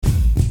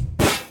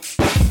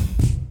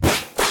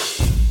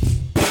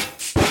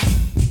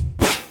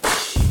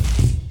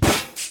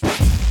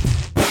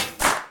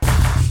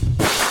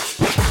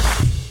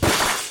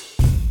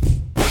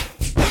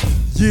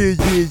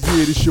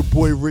It's your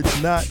boy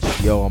Rich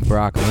Notch. Yo, I'm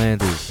Brock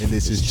Landers. And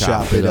this is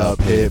Chop It Up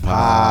Hip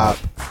Hop.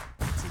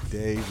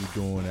 Today we're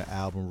doing an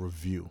album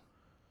review.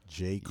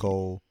 J.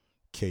 Cole,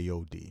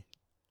 K.O.D.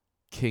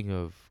 King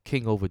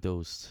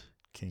overdosed.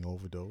 King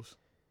overdose.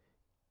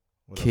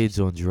 What Kids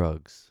on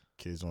drugs.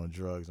 Kids on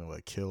drugs and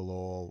what? Kill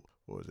all.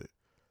 What was it?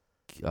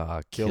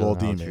 Kill all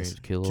demons.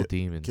 Kill all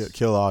demons.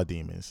 Kill our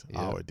demons. Yep.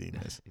 Our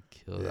demons.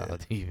 Kill our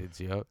demons.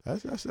 Yep.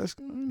 That's It's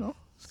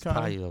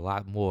probably a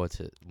lot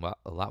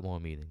more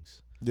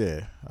meanings.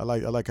 Yeah, I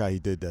like how he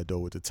did that though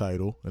with the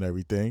title and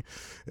everything.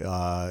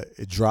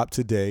 It dropped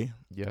today.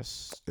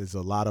 Yes. There's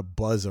a lot of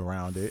buzz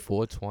around it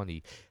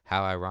 420.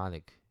 How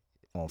ironic.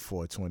 on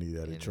 420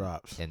 that it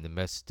drops. And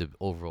the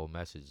overall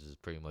message is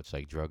pretty much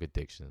like drug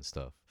addiction and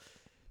stuff.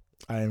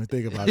 I didn't even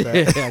think about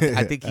that.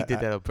 I think he did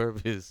that on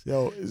purpose.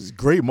 Yo, it's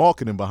great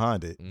marketing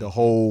behind it. Mm-hmm. The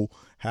whole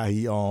how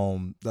he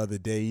the other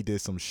day he did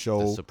some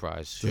show,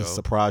 The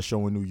surprise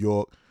show in New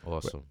York.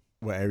 Awesome.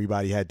 Where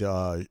everybody had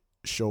to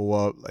show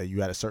up. Like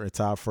you had a certain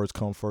time, first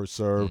come, first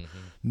serve. Mm-hmm.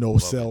 No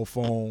Love cell it.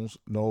 phones,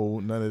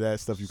 none of that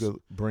stuff you could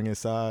bring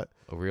inside.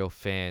 A real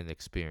fan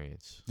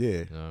experience. Yeah.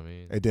 You know what I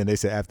mean? And then they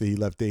said after he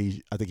left there,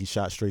 I think he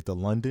shot straight to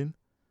London.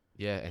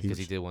 Yeah, and because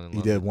he did one in He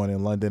London. did one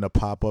in London, a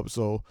pop-up.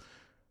 So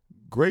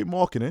great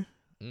marketing.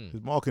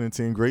 His marketing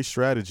team, great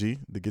strategy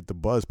to get the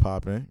buzz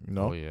popping, you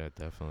know. Oh, yeah,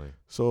 definitely.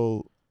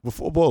 So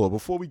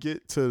before we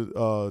get to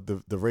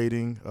the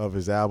rating of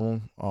his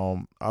album,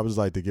 I would just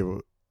like to give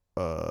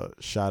a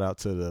shout out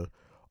to the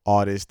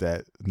artists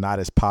that not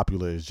as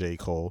popular as J.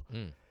 Cole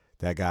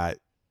that got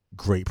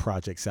great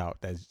projects out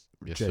that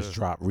just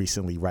dropped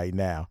recently right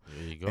now.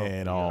 There you go.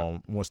 And I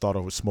want to start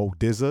off with Smoke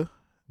DZA,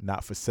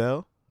 Not For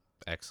Sale.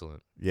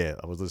 Excellent. Yeah,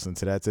 I was listening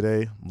to that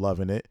today. I'm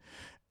loving it.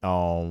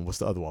 What's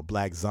the other one?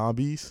 Black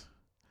Zombies.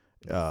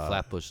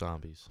 Flatbush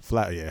Zombies.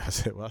 I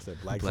said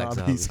Black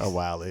Zombies. Oh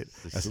wow,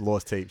 that's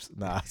Lost Tapes.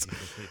 Nah.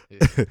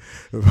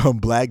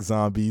 Black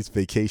Zombies,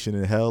 Vacation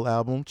in Hell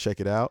album.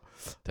 Check it out.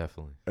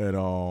 Definitely.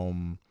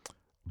 And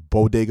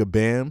Bodega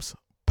Bams,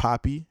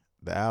 Poppy,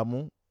 the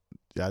album.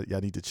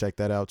 Y'all need to check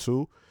that out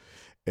too.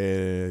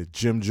 And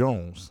Jim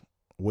Jones,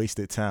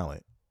 Wasted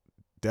Talent.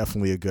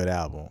 Definitely a good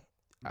album.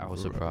 I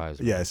was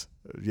surprised. Yes.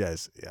 Yeah,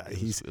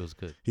 it was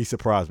good. He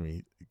surprised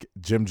me.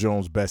 Jim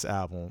Jones' best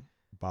album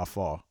by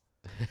far.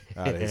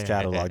 Out of his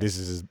catalog. This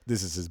is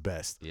his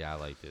best. Yeah, I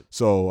liked it.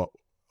 So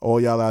all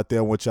y'all out there,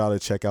 I want y'all to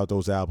check out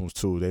those albums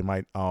too. They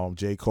might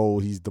J. Cole,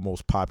 he's the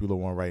most popular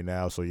one right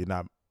now, so you're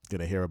not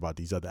gonna hear about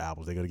these other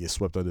albums. They're gonna get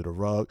swept under the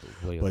rug.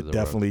 But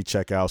definitely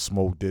check out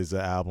Smoke DZA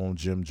album,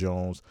 Jim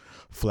Jones,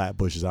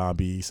 Flatbush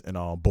Zombies, and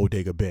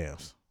Bodega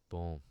Bams.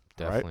 Boom.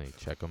 Definitely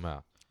check them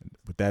out.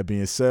 With that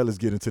being said, let's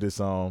get into this.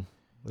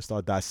 Let's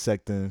start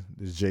dissecting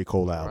this J.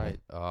 Cole album.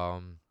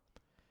 Right.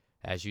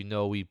 As you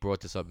know, we brought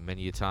this up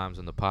many times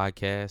on the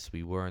podcast.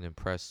 We weren't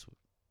impressed,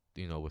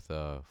 with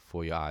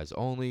For Your Eyes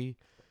Only.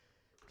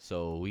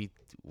 So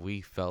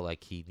we felt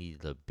like he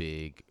needed a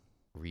big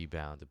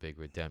rebound, a big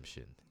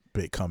redemption.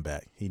 Big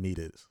comeback. He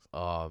needed it.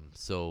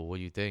 So what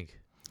do you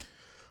think?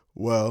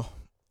 Well,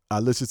 I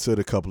listened to it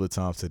a couple of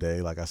times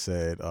today. Like I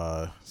said,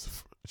 it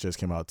just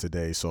came out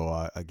today, so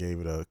I gave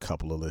it a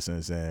couple of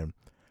listens, and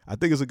I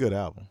think it's a good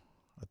album.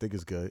 I think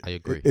it's good. I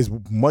agree. It's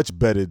much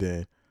better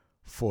than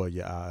For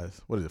Your Eyes.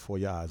 What is it? For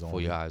Your Eyes Only.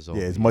 For Your Eyes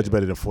Only. Yeah, it's much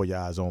better than For Your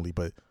Eyes Only.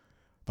 But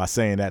by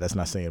saying that, that's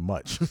not saying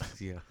much.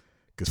 Yeah.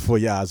 Because For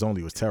Your Eyes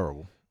Only was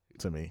terrible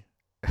to me.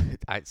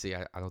 I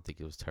don't think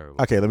it was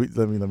terrible. Okay, let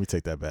me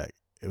take that back.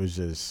 It was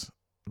just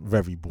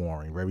very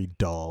boring, very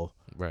dull.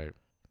 Right.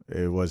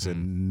 It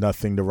wasn't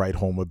nothing to write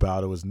home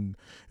about. It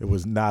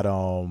was not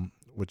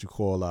what you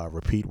call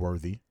repeat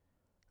worthy.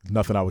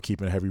 Nothing I would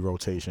keep in heavy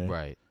rotation.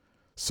 Right.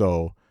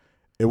 So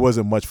it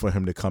wasn't much for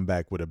him to come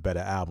back with a better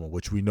album,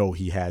 which we know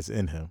he has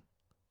in him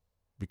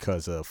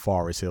because of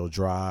Forest Hill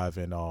Drive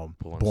and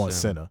Born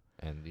Sinner.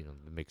 And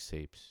the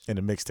mixtapes. And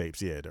the mixtapes,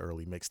 yeah, the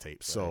early mixtapes.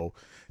 Right. So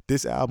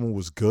this album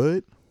was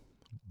good,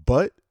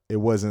 but it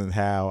wasn't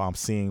how I'm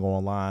seeing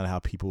online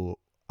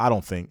I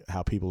don't think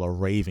how people are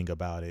raving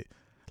about it.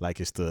 Like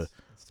it's the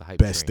hype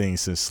best train. thing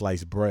since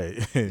sliced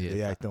bread.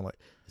 They acting like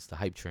it's the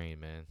hype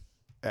train, man.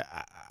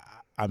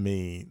 I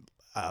mean,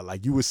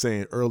 like you were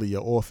saying earlier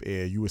off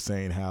air, you were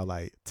saying how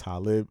like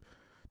Talib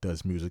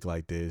does music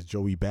like this.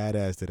 Joey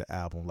Badass did an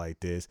album like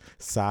this.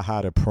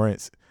 Saha the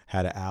Prince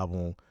had an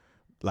album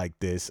like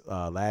this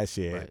last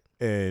year, right.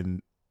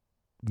 And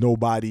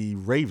nobody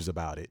raves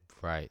about it.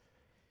 Right.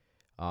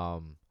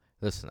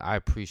 Listen, I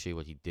appreciate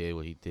what he did.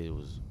 What he did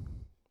was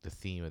the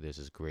theme of this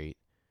is great,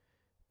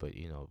 but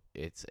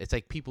it's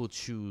like people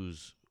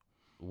choose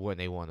when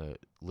they want to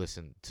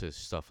listen to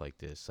stuff like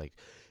this.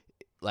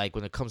 Like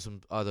when it comes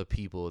from other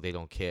people, they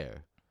don't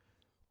care,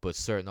 but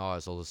certain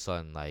artists all of a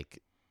sudden they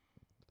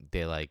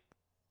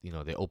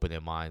they open their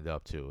mind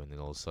up to, and then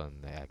all of a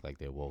sudden they act like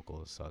they're woke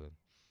all of a sudden.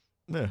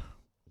 Yeah.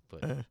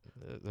 But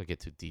I'll get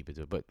too deep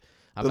into it. But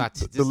I'm the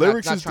not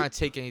lyrics not is trying to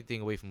take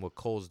anything away from what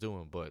Cole's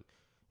doing, but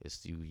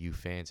it's you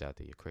fans out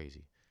there, you're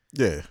crazy.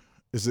 Yeah.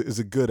 it's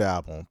a good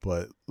album,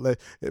 but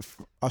if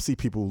I see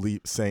people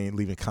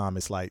leaving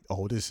comments like,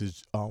 "Oh, this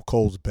is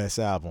Cole's best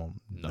album,"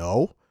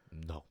 no,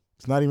 No.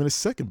 it's not even his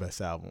second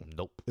best album.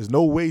 Nope. There's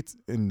no way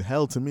in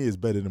hell to me it's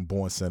better than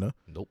Born Center.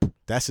 Nope.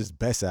 That's his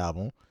best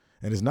album,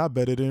 and it's not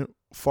better than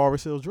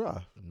Forest Hills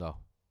Drive. No.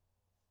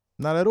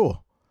 Not at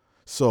all.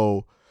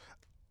 So,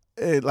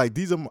 like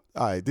these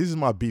is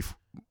my beef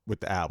with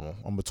the album.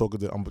 I'm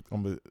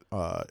gonna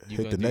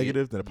hit the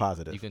negative, then the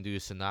positive. You can do your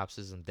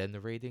synopsis and then the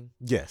rating.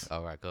 Yes.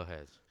 All right, go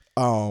ahead.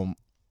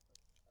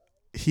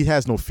 He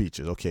has no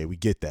features. Okay, we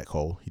get that,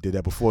 Cole. He did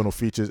that before. No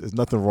features. There's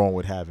nothing wrong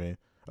with having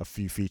a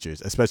few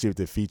features, especially if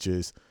the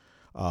features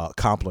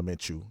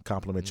complement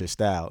your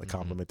style, and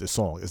complement the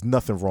song. There's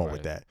nothing wrong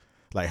with that.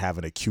 Like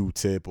having a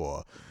Q-Tip,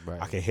 or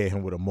I can hear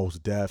him with a Mos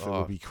Def. It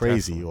would be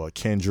crazy. Definitely. Or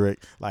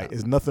Kendrick. Like,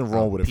 there's nothing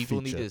wrong with a feature.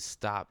 People need to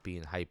stop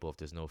being hype if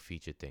there's no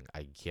feature thing.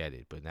 I get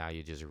it, but now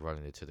you're just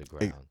running it to the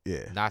ground.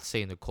 Not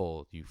saying to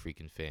Cole, you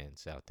freaking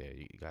fans out there,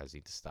 you guys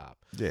need to stop.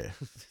 Yeah.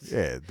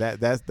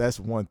 That's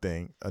one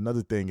thing.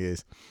 Another thing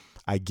is,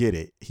 I get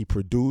it. He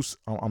produced.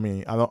 I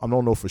mean, I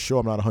don't know for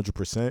sure. I'm not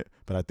 100%,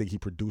 but I think he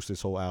produced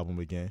this whole album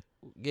again.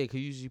 Yeah, because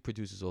he usually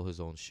produces all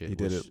his own shit. He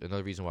did it.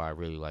 Another reason why I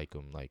really like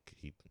him.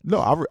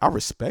 I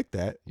respect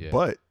that. Yeah.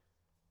 But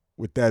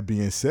with that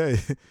being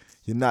said,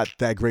 you're not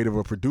that great of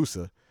a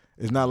producer.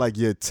 It's not like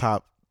you're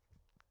top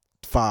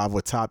 5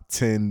 or top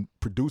 10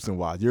 producing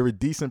wise. You're a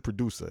decent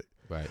producer,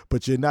 right?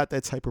 But you're not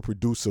that type of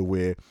producer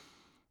where,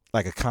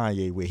 like a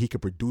Kanye, where he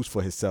could produce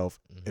for himself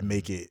and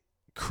make it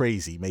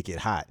crazy, make it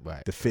hot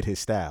to fit his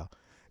style.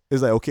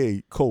 It's like,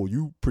 okay, Cole,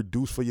 you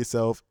produce for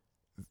yourself,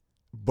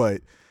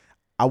 but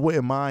I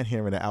wouldn't mind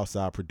hearing an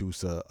outside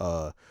producer,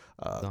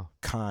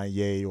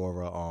 Kanye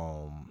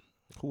or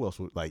who else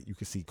would, like, you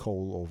could see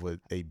Cole over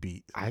a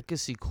beat. I could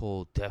see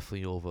Cole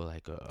definitely over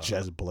like a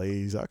Just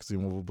Blaze. I could see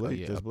him over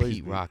Blaze. Just Blaze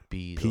Pete Rock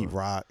beat. Pete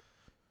Rock.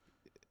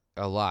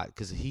 A lot,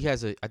 because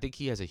I think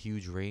he has a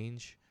huge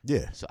range.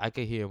 Yeah. So I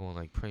could hear him on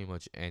like pretty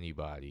much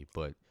anybody,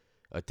 but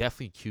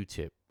definitely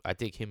Q-Tip. I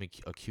think him and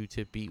a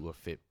Q-Tip beat would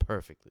fit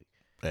perfectly.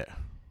 Yeah.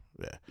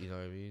 You know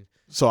what I mean?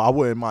 So I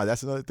wouldn't mind.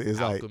 That's another thing. It's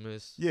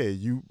Alchemist. Like,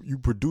 you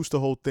produce the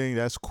whole thing.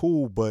 That's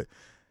cool, but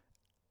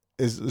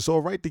it's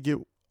all right to get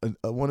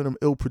one of them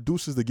ill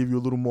producers to give you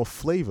a little more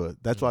flavor.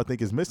 That's what I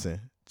think is missing.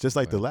 Just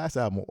like the last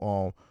album,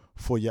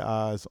 For Your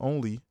Eyes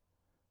Only,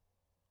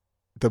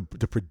 the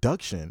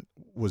production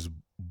was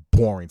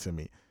boring to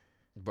me.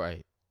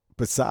 Right.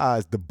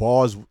 Besides, the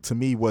bars to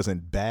me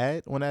wasn't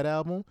bad on that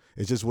album.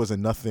 It just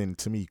wasn't nothing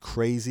to me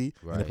crazy.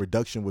 Right. And the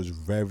production was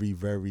very,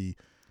 very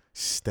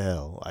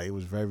stale. Like, it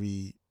was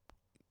very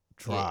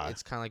dry. Yeah,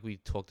 it's kind of like we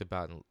talked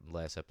about in the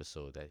last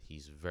episode, that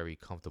he's very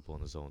comfortable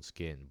in his own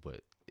skin,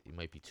 but it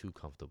might be too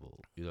comfortable.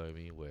 You know what I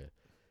mean? Where,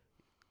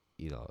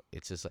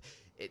 it's just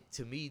like,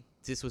 to me,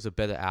 this was a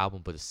better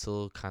album, but it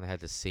still kind of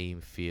had the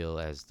same feel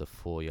as the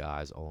For Your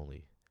Eyes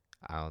Only.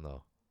 I don't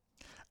know.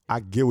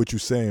 I get what you're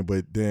saying,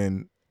 but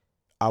then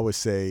I would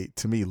say,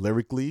 to me,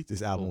 lyrically,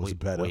 this album was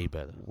better. Way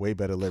better. Way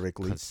better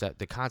lyrically.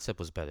 The concept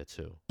was better,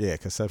 too. Yeah,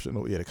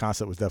 the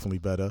concept was definitely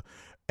better.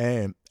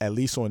 And at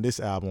least on this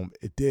album,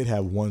 it did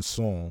have one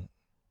song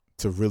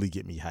to really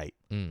get me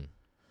hyped.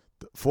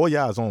 4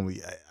 Years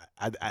Only,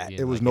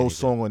 there was no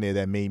song on there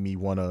that made me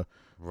want to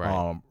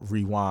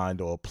rewind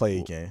or play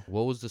again.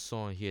 What was the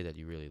song here that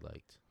you really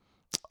liked?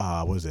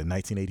 What was it,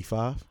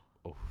 1985?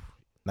 Oh.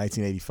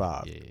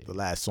 1985, yeah. The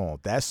last song.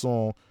 That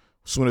song,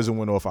 as soon as it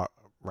went off, I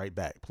right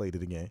back, played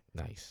it again.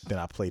 Nice. Then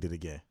I played it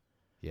again.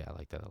 Yeah, I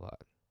like that a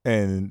lot.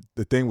 And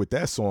the thing with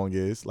that song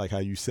is, like how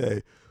you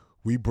said,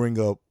 we bring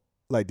up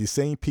like the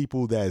same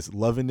people that's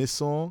loving this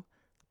song.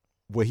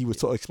 Where he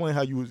was explain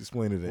how you was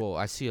explaining it. Well,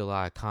 I see a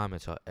lot of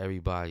comments how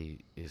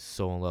everybody is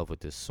so in love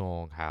with this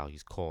song, how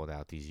he's calling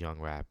out these young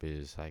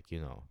rappers, like,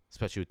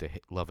 especially with the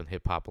love and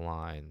hip hop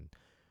line,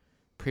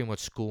 pretty much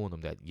schooling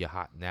them that you're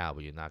hot now,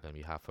 but you're not gonna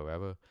be hot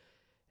forever.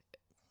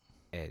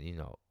 And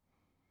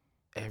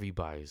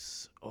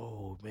everybody's,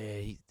 oh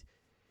man,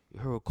 you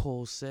heard what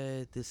Cole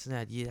said, this and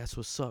that. Yeah, that's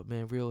what's up,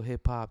 man. Real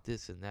hip hop,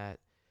 this and that.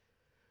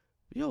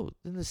 Yo,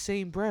 in the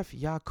same breath,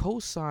 y'all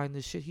co-sign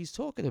the shit he's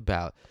talking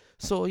about.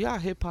 So y'all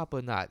hip hop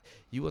or not,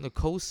 you want to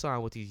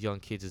co-sign what these young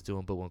kids is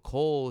doing. But when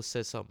Cole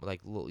says something like,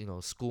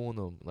 schooling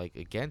them like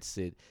against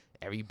it,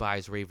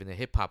 everybody's waving the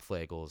hip hop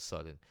flag all of a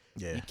sudden.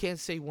 Yeah, you can't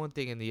say one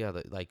thing and the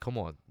other. Like, come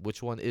on,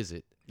 which one is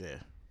it? Yeah,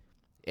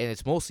 and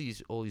it's mostly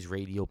all these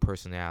radio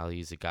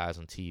personalities, the guys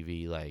on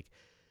TV, like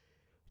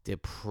they're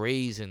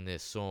praising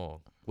this song.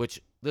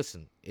 Which,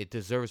 listen, it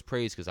deserves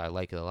praise because I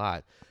like it a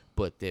lot.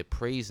 But they're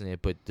praising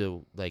it. But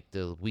the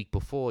week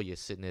before, you're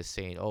sitting there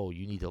saying, "Oh,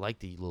 you need to like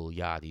these little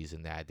yachties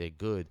and that. They're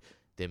good.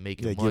 They're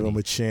making money. Give them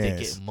a chance.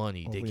 They get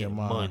money. They get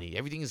money.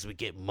 Everything is we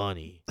get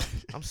money."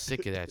 I'm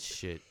sick of that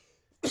shit.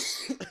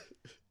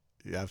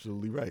 You're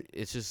absolutely right.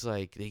 It's just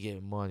like they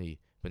get money.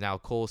 But now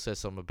Cole says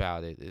something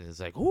about it, and it's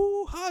like,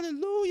 "Ooh,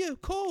 hallelujah,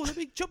 Cole! Let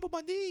me jump on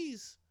my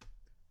knees."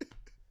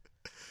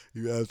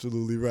 You're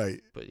absolutely right.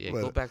 But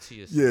go back to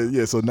your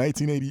yeah. So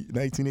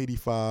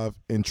 1985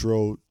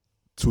 intro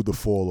to The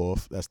Fall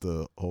Off. That's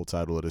the whole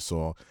title of the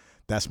song.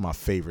 That's my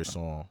favorite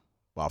song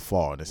by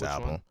far on this Which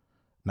album. one?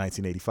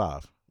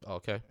 1985.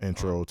 Okay.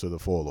 Intro to the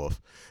Fall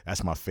Off.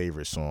 That's my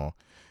favorite song.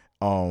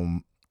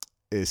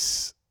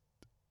 It's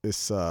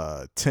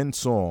 10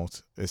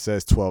 songs. It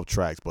says 12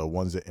 tracks, but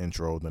one's an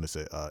intro, then it's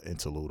an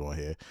interlude on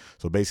here.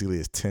 So basically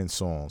it's 10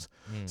 songs.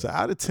 So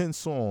out of 10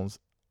 songs,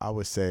 I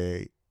would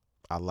say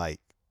I like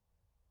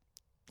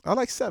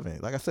 7.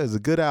 Like I said, it's a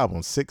good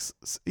album.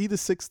 Either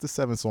 6 to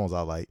 7 songs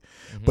I like.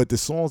 But the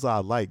songs I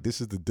like,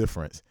 this is the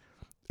difference.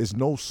 There's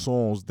no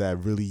songs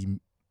that really,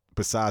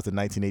 besides the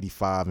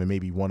 1985 and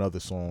maybe one other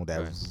song,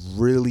 that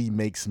really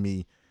makes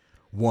me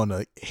want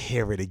to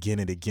hear it again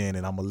and again,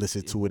 and I'm going to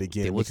listen to it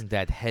again. It wasn't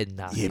that head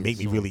knocking. Yeah, it made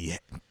me really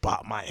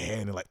bop my head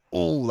and like,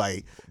 oh,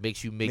 like.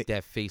 Makes you make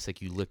that face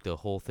like you licked the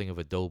whole thing of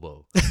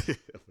adobo.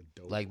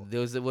 Like,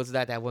 wasn't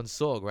that one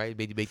song, right? It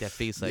made you make that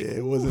face like. Yeah,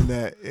 it wasn't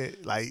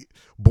that. Like,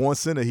 Born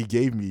Sinner, he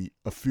gave me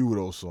a few of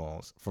those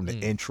songs from the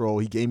intro.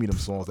 He gave me them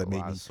songs that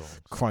made me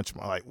crunch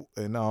my, like,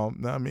 and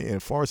I mean,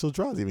 and Forest Hill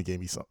Drive even gave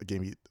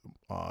me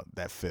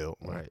that feel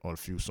on a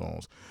few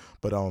songs.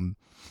 But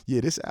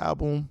yeah, this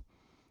album,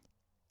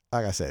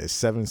 like I said, it's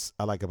 7.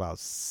 I like about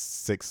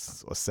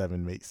 6 or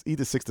 7, mates,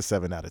 either 6 to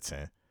 7 out of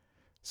 10.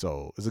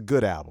 So it's a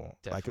good album.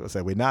 Definitely. Like I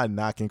said, we're not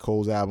knocking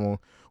Cole's album.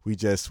 We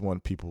just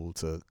want people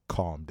to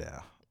calm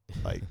down.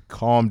 Like,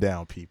 calm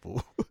down,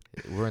 people.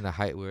 We're in the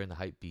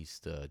hype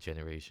beast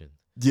generation.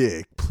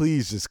 Yeah,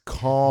 please just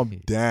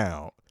calm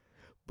down.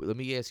 But let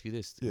me ask you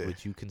this: Yeah.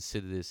 Would you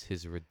consider this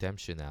his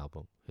redemption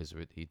album?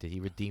 Did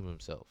he redeem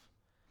himself?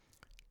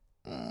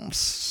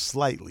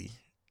 Slightly.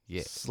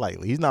 Yeah,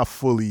 slightly. He's not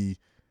fully.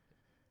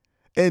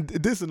 And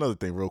this is another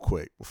thing, real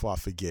quick, before I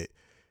forget.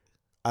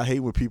 I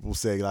hate when people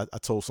say, I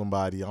told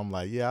somebody, I'm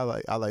like, yeah,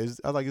 I like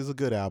it's a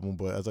good album,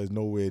 but I was like,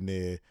 nowhere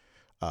near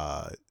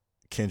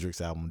Kendrick's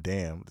album.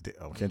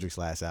 Kendrick's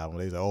last album.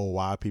 They say, oh,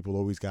 why people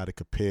always got to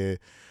compare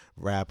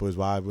rappers?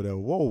 Why whatever?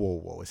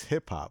 Whoa! It's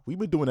hip hop. We've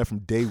been doing that from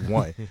day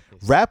one.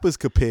 Rappers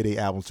compare their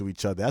albums to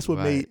each other. That's what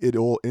made it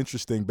all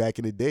interesting back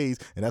in the days,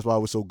 and that's why it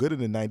was so good in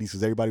the '90s,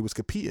 because everybody was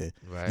competing.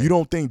 Right. You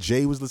don't think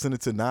Jay was listening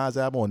to Nas'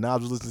 album or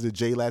Nas was listening to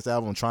Jay last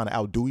album and trying to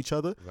outdo each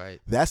other?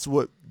 Right. That's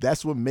what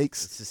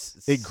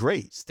makes it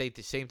great.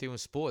 The same thing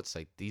with sports.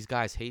 Like, these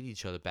guys hate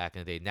each other back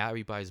in the day. Now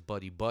everybody's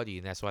buddy,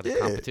 and that's why the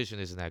competition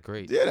isn't that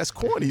great. Yeah, that's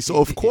corny. So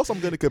of course I'm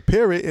gonna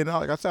compare it, and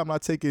like I said, I'm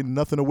not taking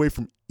nothing away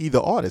from either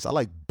artist. I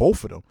like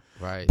both of them.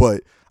 Right.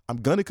 But I'm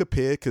gonna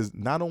compare because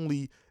not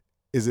only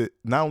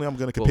I'm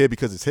gonna compare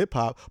because it's hip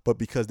hop, but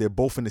because they're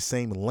both in the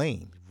same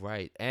lane.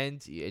 Right.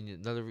 And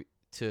another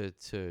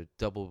to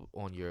double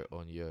on your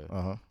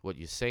what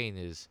you're saying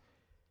is,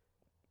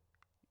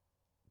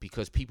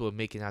 because people are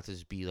making out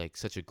to be like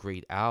such a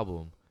great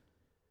album,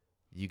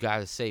 you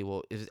gotta say,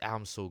 well, if this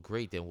album's so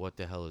great, then what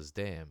the hell is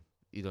Damn?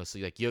 You know, so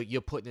like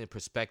you're putting it in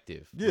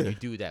perspective. Yeah. When you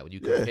do that, when you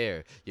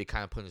compare, you're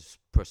kind of putting in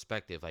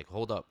perspective. Like,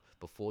 hold up,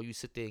 before you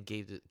sit there and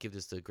give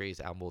this the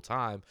greatest album of all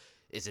time,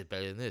 is it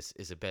better than this?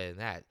 Is it better than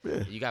that?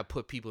 Yeah. You gotta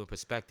put people in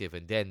perspective,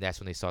 and then that's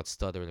when they start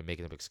stuttering and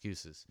making up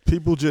excuses.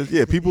 People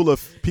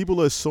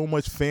are so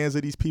much fans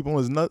of these people.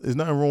 There's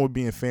nothing wrong with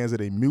being fans of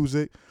their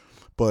music,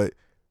 but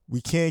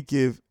we can't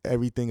give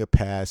everything a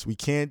pass. We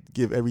can't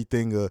give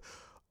everything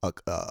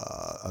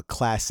a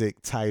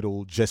classic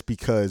title just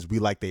because we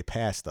like their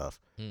past stuff.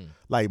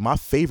 Like, my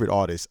favorite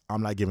artists,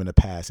 I'm not giving a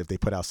pass if they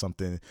put out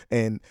something.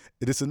 And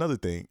it's another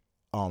thing.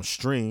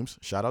 Streams,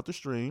 shout out to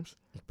Streams,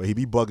 but he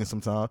be bugging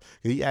sometimes.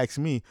 He asked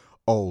me,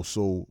 oh,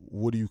 so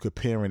what are you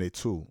comparing it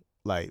to?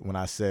 Like, when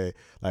I said,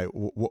 like,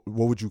 what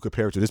would you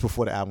compare it to? This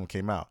before the album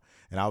came out.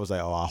 And I was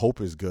like, oh, I hope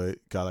it's good.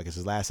 God, like,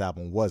 his last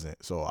album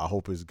wasn't. So I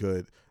hope it's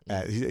good.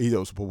 He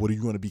goes, but what are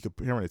you going to be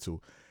comparing it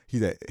to? He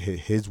said,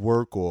 his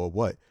work or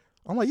what?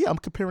 I'm like, yeah, I'm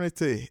comparing it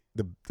to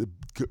the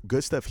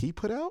good stuff he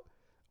put out.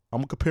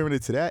 I'm comparing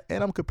it to that,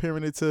 and I'm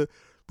comparing it to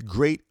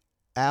great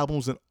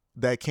albums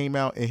that came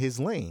out in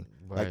his lane.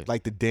 Right.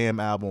 Like the Damn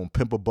album,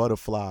 Pimp a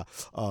Butterfly,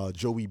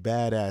 Joey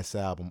Badass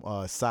album,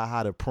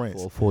 Saha the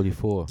Prince.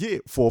 444. Yeah,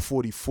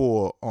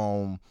 444.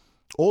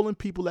 All them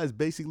people that's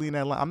basically in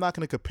that line. I'm not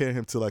gonna compare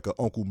him to like a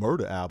Uncle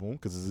Murder album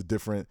because it's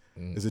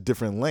a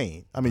different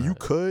lane. I mean, you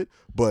could,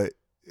 but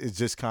it's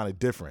just kind of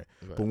different.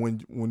 Right. But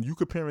when you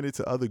comparing it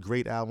to other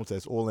great albums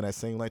that's all in that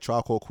same lane,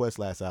 Tribe Called Quest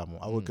last album,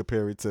 I would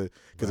compare it to,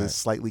 because it's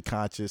slightly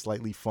conscious,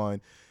 slightly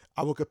fun.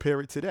 I would compare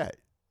it to that.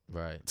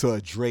 Right. To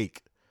a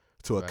Drake,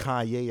 to a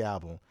Kanye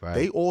album. Right.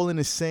 They all in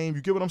the same.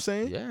 You get what I'm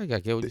saying? Yeah, I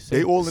get what you're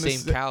saying. They all in the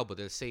same caliber,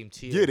 they're the same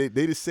tier. Yeah,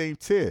 they the same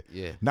tier.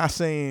 Yeah. Not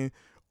saying,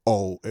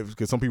 oh,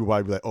 because some people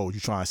probably be like, oh,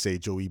 you trying to say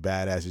Joey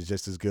Badass is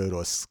just as good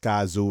or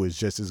Sky Zoo is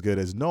just as good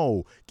as.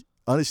 No,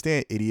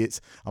 understand, idiots.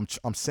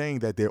 I'm saying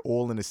that they're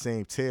all in the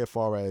same tier as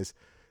far as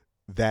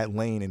that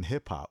lane in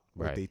hip hop.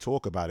 Right. They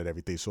talk about it,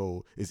 everything.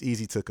 So it's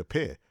easy to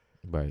compare.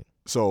 Right.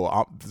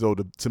 So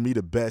to me,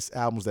 the best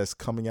albums that's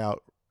coming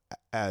out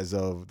as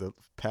of the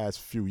past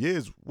few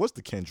years was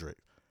the Kendrick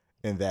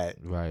in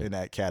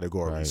that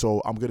category. Right.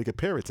 So I'm gonna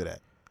compare it to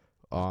that.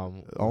 I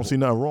don't see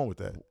nothing wrong with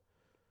that.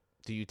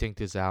 Do you think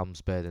this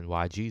album's better than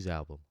YG's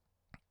album?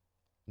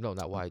 No,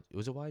 not YG.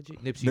 Was it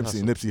YG?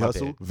 Nipsey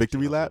Hussle.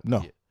 Victory Lap?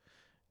 No. Yeah.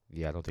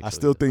 Yeah, I don't think I so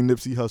still either. think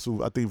Nipsey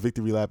Hussle. I think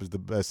Victory Lap is the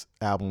best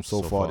album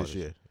so far this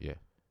year. Yeah,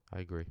 I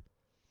agree.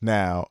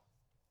 Now,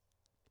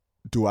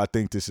 do I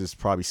think this is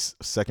probably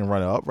second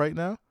runner up right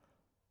now?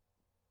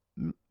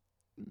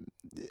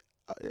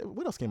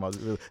 What else came out?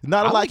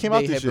 Not a lot came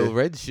out this year. Mayhem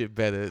Red shit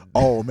better.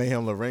 Oh,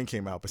 Mayhem Lorraine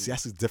came out, but see,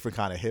 that's a different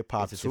kind of hip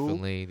hop It's a too.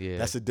 different lane. Yeah,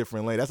 That's a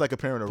different lane. That's like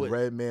comparing a But-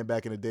 Red Man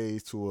back in the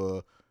days to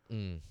a.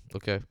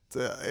 Okay.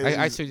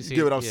 I see what you're saying.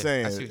 get what I'm Yeah, I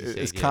saying. see what you're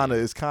It's saying. kind of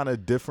Yeah. it's kind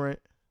of different.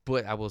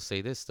 But I will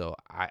say this though,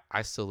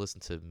 I still listen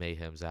to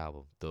Mayhem's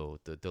album, though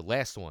the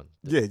last one,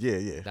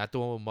 Yeah. not the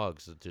one with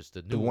Muggs, just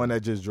the new The one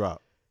that just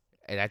dropped.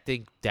 And I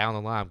think down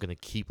the line I'm gonna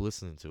keep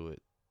listening to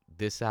it.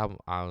 This album,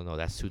 I don't know,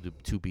 that's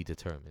to be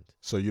determined.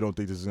 So you don't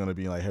think this is gonna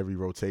be like heavy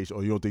rotation,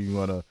 or you don't think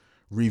you're gonna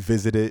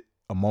revisit it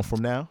a month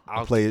from now?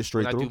 I'll Play it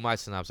straight when through. I do my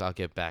synopsis, I'll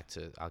get back to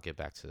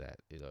that.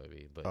 You know what I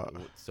mean? But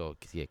so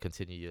yeah,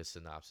 continue your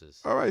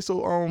synopsis. All right,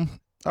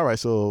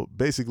 so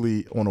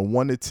basically on a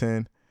 1 to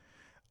 10,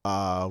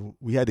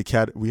 we had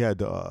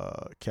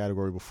the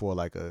category before,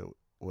 like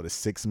what a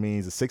 6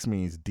 means. A 6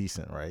 means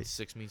decent, right?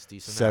 6 means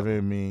decent.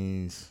 7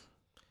 means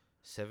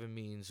 7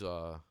 means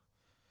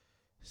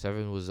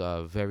 7 was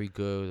very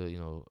good. You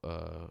know,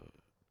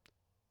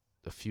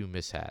 a few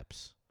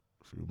mishaps.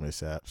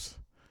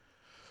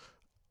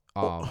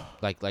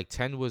 Like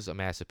 10 was a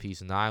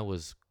masterpiece. 9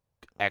 was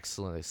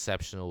excellent,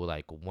 exceptional, with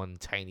like one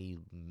tiny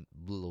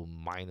little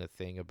minor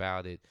thing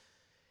about it.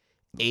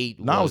 8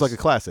 9 was like a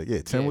classic.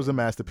 Yeah, 10 Yeah. was a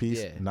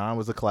masterpiece. Yeah. 9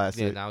 was a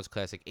classic. Yeah, 9 was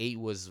classic. 8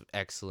 was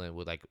excellent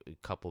with like a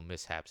couple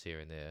mishaps here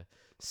and there.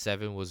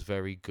 7 was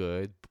very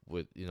good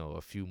with, you know,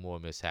 a few more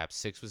mishaps.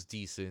 6 was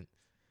decent,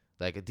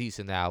 like a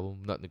decent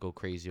album, nothing to go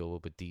crazy over,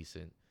 but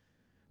decent.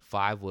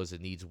 5 was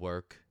it needs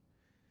work.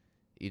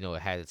 You know,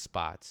 it had its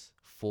spots.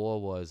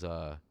 4 was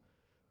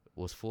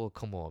 4.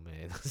 Come on,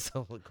 man.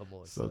 Come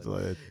on. So Son.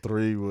 like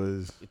 3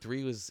 was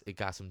 3 was it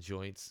got some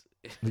joints.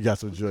 we got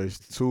some joys.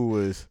 2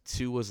 was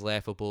 2 was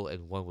laughable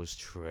and 1 was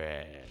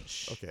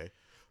trash. okay.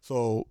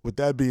 So with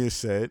that being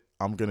said,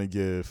 I'm gonna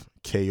give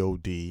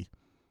KOD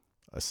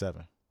a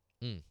 7.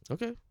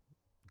 Okay.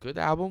 Good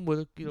album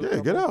with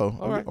Good album.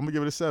 All right. I'm gonna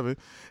give it a 7.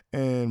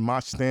 And my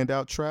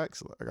standout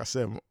tracks, like I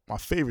said, my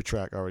favorite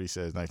track I already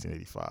said is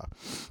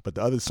 1985. But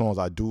the other songs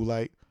I do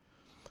like,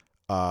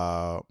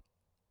 let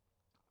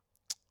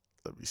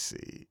me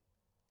see.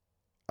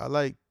 I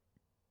like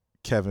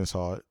Kevin's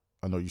Heart.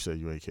 I know you said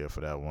you ain't care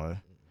for that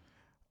one.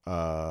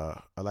 I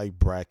like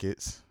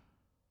Brackets.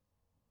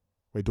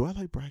 Wait, do I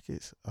like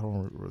Brackets? I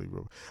don't really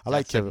remember. I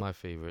like That's like Kevin. my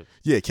favorite.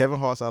 Yeah, Kevin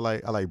Hart's I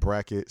like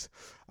Brackets.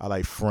 I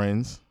like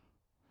Friends.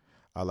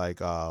 I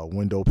like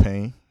Window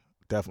Pane.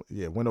 Definitely,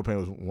 yeah. Window Pane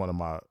was one of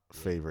my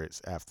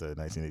favorites after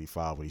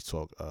 1985 when he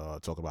talk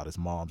about his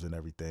moms and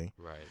everything.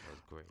 Right,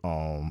 that's great.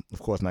 Of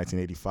course,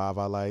 1985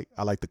 I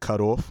like The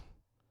Cutoff,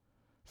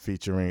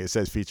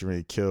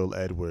 featuring Kill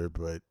Edward,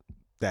 but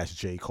that's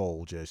J.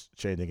 Cole just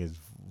changing his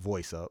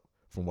voice up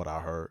from what I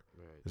heard.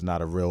 Right. It's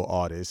not a real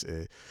artist.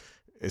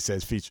 It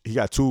says he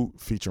got 2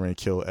 featuring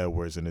Kill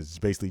Edwards, and it's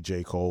basically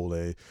J. Cole.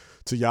 And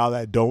to y'all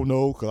that don't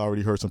know, because I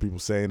already heard some people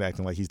saying,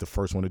 acting like he's the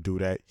first one to do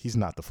that. He's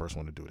not the first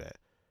one to do that.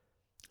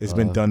 It's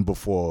been done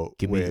before.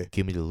 Give me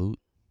the loot.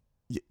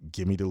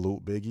 Give me the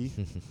loot, Biggie.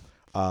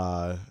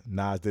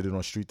 Nas did it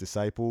on Street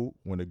Disciple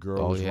when the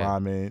girl was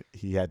rhyming.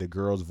 He had the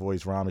girl's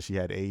voice rhyming. She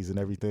had A's and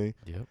everything.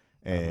 Yep.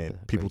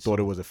 And people thought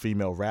it was a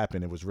female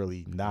rapping. It was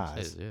really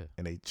Nas. Yeah.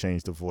 And they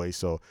changed the voice.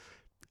 So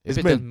It's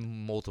been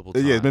done multiple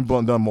times. yeah, it's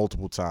been done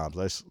multiple times.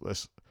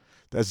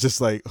 That's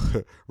just like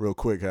real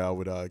quick how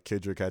with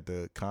Kendrick had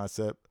the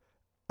concept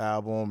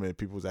album and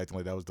people was acting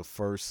like that was the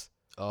first.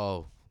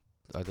 Oh,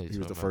 I think he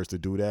was the first to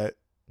do that.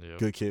 Yep.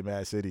 Good Kid,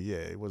 Mad City. Yeah,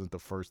 it wasn't the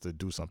first to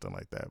do something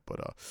like that. But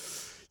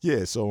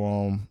yeah.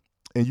 So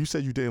and you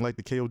said you didn't like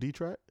the KOD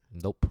track?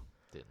 Nope.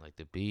 Didn't like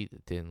the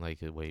beat. Didn't like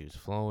the way he was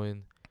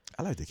flowing.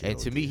 I like the KOD. And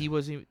to me, he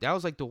wasn't. That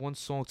was like the one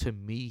song to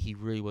me he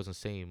really wasn't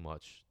saying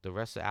much. The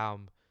rest of the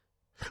album.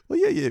 Well,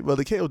 yeah. Well,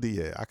 the KOD,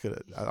 yeah. I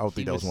don't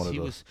think that was one of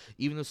those.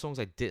 Even the songs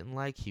I didn't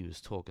like, he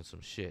was talking some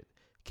shit.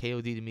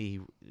 KOD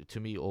to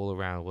me, all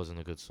around wasn't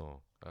a good song.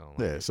 I don't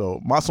like it. So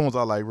my songs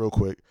I like real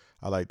quick.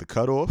 I like The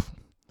Cutoff.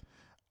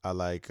 I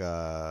like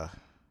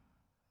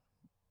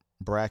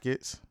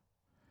Brackets.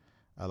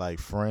 I like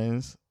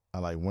Friends. I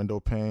like Window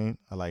Pane.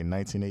 I like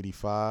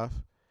 1985.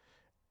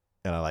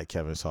 And I like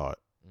Kevin's Heart.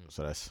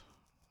 So that's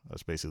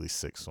basically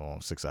 6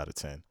 songs, 6 out of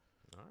 10.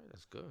 All right,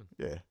 that's good.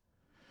 Yeah.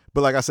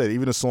 But like I said,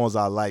 even the songs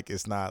I like,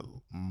 it's not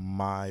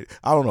my.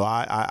 I don't know.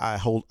 I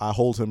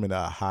hold him in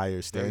a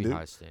higher standard, Very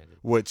high standard.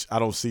 which I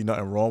don't see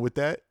nothing wrong with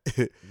that.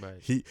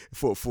 Right.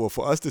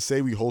 For us to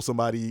say we hold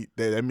somebody,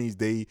 that means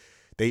they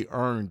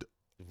earned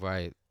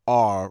Right.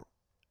 our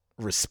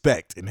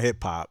respect in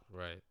hip hop.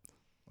 Right.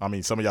 I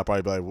mean, some of y'all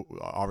probably be like,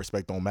 our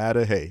respect don't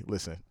matter. Hey,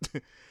 listen,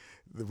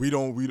 we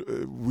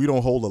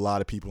don't hold a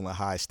lot of people in a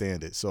high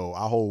standard. So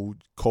I hold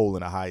Cole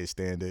in a higher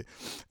standard,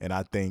 and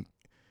I think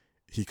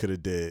he could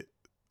have did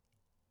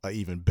an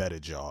even better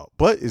job.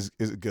 But it's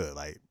good.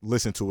 Like,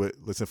 listen to it,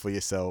 listen for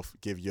yourself,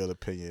 give your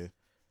opinion.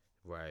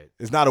 Right.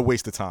 It's not a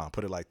waste of time.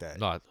 Put it like that.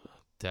 No,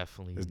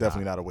 Definitely. It's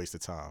definitely not a waste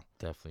of time.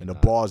 Definitely. And the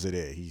not. bars are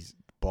there.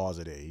 Bars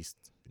are there.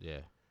 Yeah.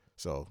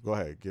 So go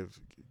ahead, give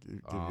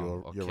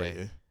your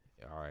rating.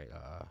 All right.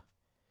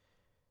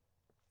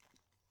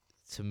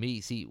 To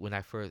me, see, when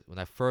I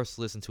first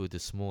listened to it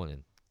this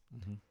morning,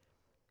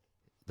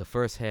 the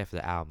first half of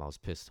the album, I was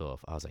pissed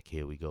off. I was like,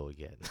 here we go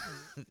again.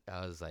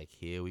 I was like,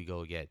 here we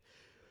go again.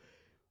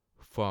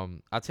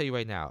 I'll tell you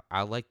right now,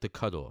 I like The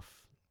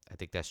Cutoff. I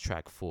think that's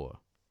track 4.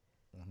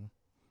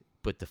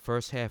 But the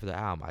first half of the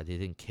album, I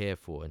didn't care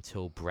for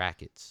until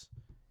Brackets.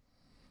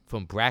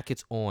 From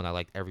Brackets on, I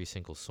liked every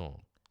single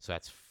song. So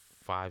that's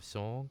 5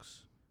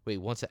 songs. Wait,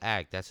 Once an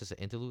Addict, that's just an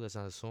interlude? That's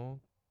not a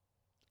song?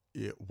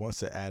 Yeah,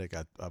 Once an Addict,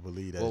 I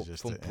believe that's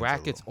just from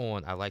Brackets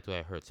on, I liked what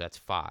I heard. So that's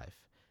 5.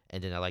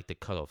 And then I liked The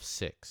Cutoff,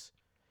 6.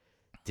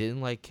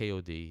 Didn't like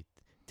KOD.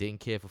 Didn't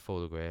care for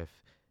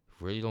Photograph.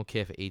 Really don't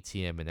care for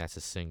ATM, and that's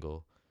a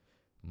single.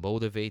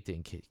 Motivate,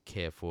 didn't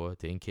care for.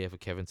 Didn't care for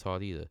Kevin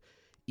Todd either.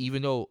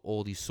 Even though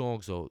all these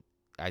songs, though,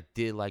 I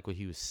did like what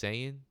he was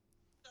saying.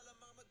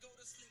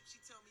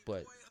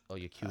 But,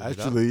 you're queuing it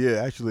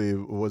up? Actually,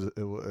 it was.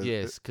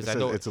 Yes, because I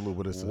know it's a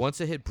little bit of once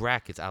it hit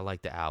Brackets, I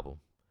liked the album.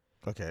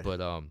 Okay. But,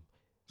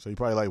 so you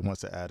probably like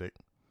Once an Addict.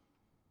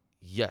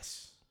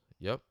 Yes.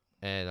 Yep.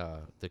 And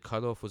The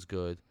Cutoff was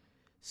good.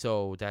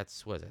 So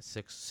that's, what is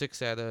that,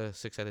 6 out of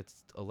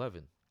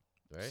 11,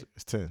 right?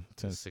 It's 10.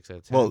 6 out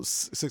of 10. Well,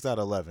 6 out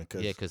of 11.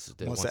 Because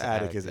Once an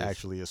Addict is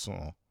actually a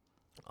song.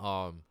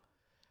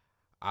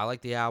 I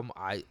like the album.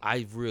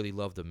 I really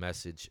love the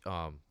message.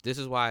 This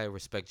is why I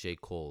respect J.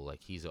 Cole.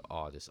 Like, he's an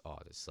artist.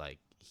 Like,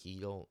 he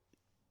don't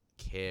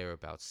care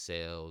about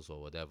sales or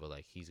whatever.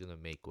 Like, he's gonna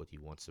make what he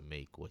wants to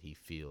make, what he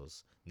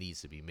feels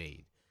needs to be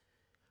made.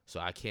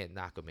 So I can't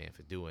knock a man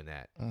for doing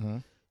that.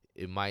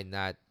 It might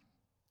not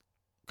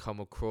come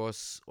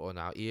across on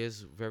our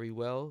ears very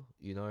well,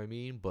 you know what I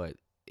mean? But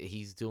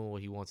he's doing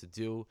what he wants to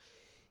do.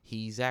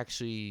 He's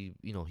actually,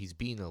 he's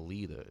being a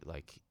leader.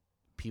 Like,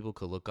 people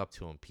could look up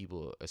to him.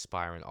 People,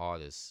 aspiring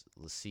artists,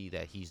 see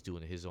that he's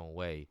doing it his own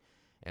way.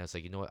 And it's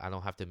like, you know what? I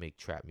don't have to make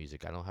trap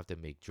music. I don't have to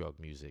make drug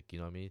music. You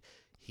know what I mean?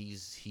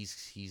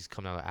 He's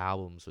coming out with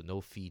albums with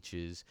no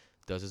features,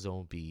 does his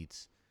own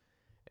beats,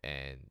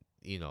 and,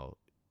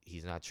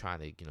 he's not trying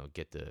to,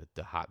 get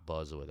the hot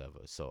buzz or whatever.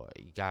 So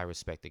you gotta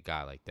respect a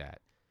guy like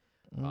that.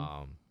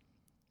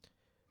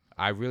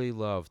 I really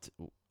loved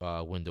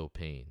Window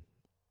Pane,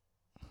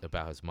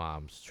 about his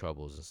mom's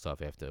troubles and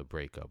stuff after a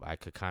breakup. I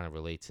could kind of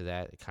relate to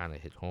that. It kind of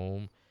hit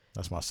home.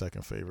 That's my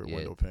second favorite,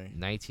 Window Pane.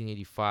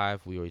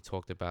 1985, we already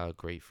talked about. A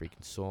great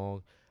freaking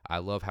song. I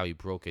love how he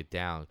broke it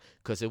down,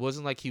 because it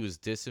wasn't like he was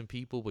dissing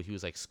people, but he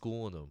was like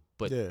schooling them.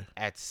 But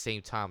at the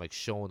same time, like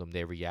showing them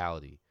their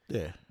reality.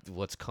 Yeah.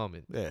 What's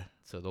coming. Yeah.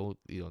 So don't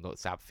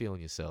stop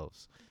feeling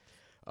yourselves.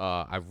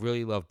 I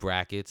really love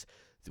Brackets.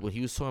 When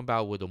he was talking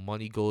about where the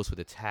money goes for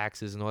the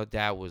taxes and all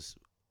that was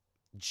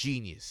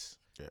genius.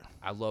 Yeah.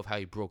 I love how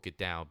he broke it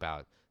down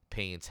about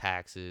paying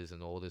taxes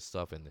and all this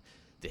stuff, and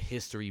the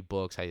history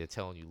books, how they're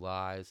telling you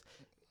lies.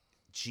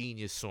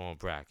 Genius song,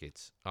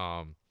 Brackets.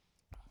 Now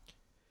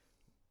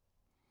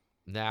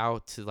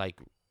to, like,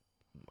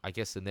 I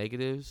guess the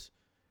negatives.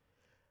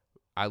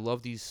 I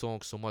love these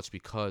songs so much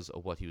because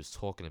of what he was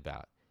talking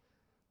about.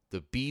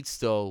 The beats,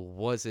 though,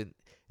 wasn't,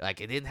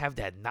 like, it didn't have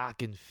that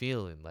knocking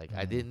feeling. Like,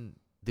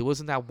 there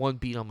wasn't that one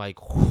beat I'm like,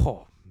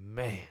 oh,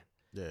 man.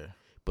 Yeah.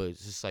 But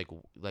it's just like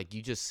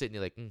you just sitting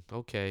there like,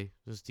 okay,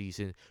 this is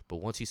decent. But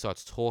once he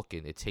starts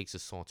talking, it takes the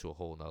song to a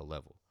whole nother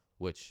level.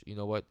 Which, you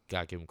know what?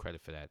 Gotta give him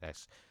credit for that.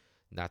 That's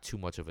not too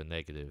much of a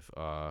negative.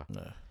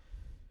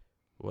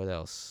 What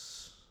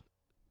else?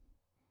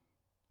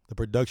 The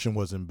production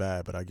wasn't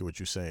bad, but I get what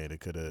you're saying. It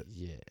could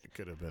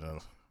have been a.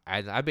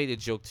 I made a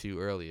joke to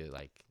you earlier.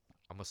 Like,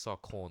 I'm gonna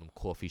start calling him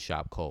Coffee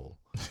Shop Cole.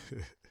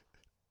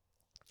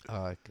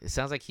 It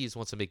sounds like he just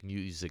wants to make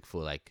music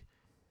for, like,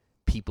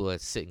 people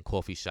that sit in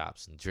coffee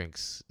shops and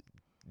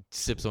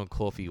sips on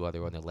coffee while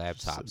they're on their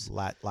laptops.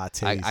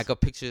 Lattes. I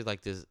could picture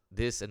like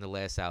this and the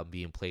last album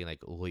being playing like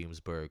a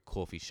Williamsburg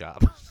coffee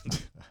shop.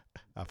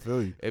 I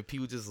feel you. And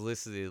people just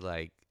listening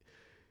like,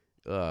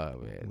 oh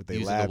man, with their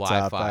using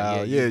laptop the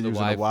Wi-Fi, using the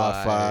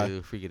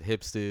Wi-Fi. Freaking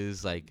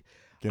hipsters. Like,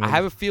 I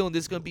have a feeling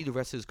this is gonna be the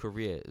rest of his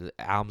career. The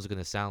album's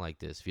gonna sound like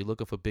this. If you're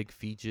looking for big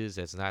features,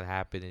 that's not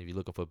happening. If you're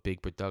looking for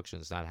big production,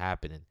 it's not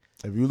happening.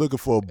 If you're looking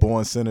for a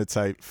Born Center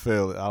type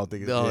feel, I don't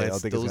think it's gonna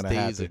happen. Those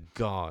days are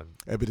gone.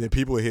 But then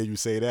people hear you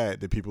say that.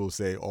 Then people will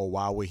say, "Oh,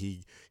 why would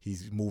he's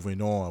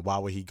moving on? Why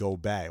would he go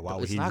back? Why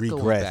would he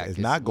regress?" It's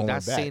not going back. We're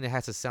not saying it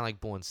has to sound like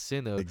Born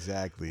Center.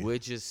 Exactly. We're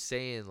just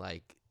saying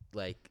like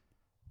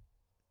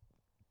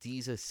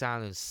these are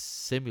sounding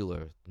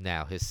similar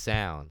now. His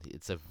sound,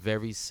 it's a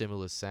very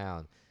similar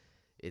sound.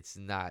 It's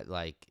not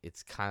like,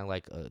 it's kind of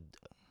like a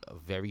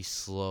very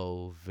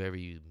slow,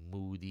 very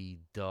moody,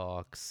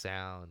 dark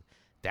sound.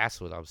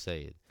 That's what I'm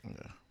saying.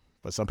 Yeah.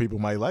 But some people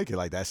might like it.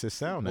 Like, that's his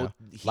sound now.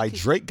 Like,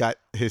 Drake got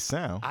his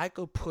sound. I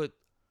could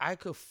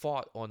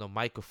fart on a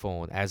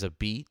microphone as a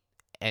beat,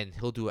 and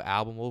he'll do an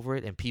album over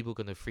it, and people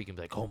gonna freaking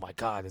be like, "Oh my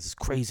god, this is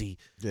crazy!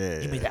 Yeah.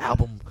 He made an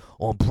album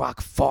on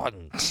Brock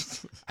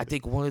farting. I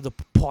think one of the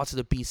parts of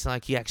the beat sound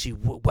like he actually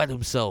wet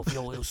himself.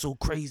 Yo, it was so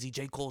crazy.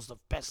 J. Cole's the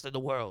best in the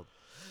world."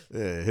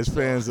 Yeah, his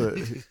fans are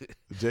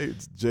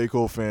J.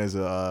 Cole fans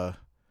are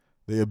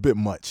they're a bit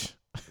much.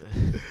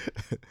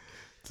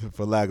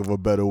 For lack of a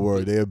better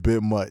word, they're a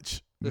bit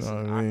much. You know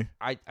what I mean?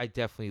 I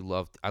definitely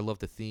love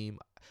the theme.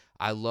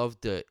 I love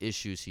the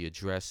issues he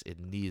addressed. It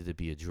needed to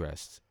be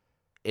addressed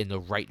in the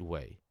right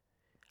way.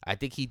 I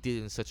think he did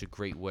it in such a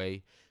great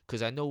way,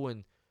 because I know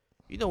when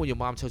your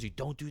mom tells you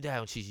don't do that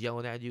when she's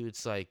yelling at you,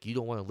 it's like you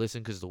don't want to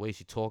listen because the way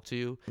she talked to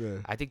you. Yeah.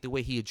 I think the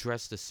way he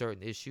addressed the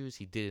certain issues,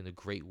 he did it in a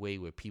great way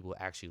where people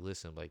actually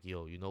listen. Like,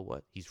 yo, you know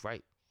what? He's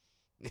right.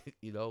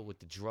 With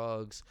the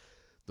drugs,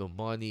 the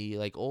money,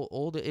 like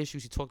all the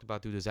issues he talked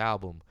about through this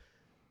album.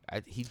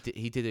 He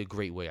did it a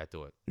great way, I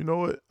thought. You know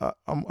what?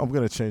 I'm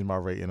gonna change my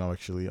rating.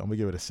 Actually, I'm gonna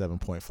give it a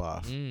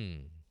 7.5.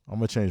 I'm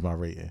gonna change my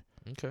rating.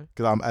 Okay.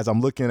 Because as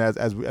I'm looking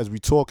as we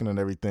talking and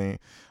everything,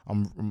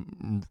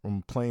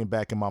 I'm playing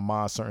back in my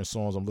mind certain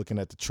songs. I'm looking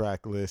at the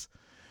track list.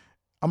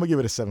 I'm gonna give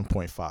it a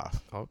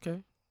 7.5. Okay.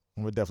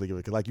 I'm gonna definitely give it,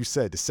 because like you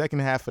said, the second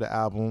half of the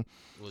album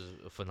Was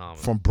phenomenal.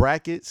 from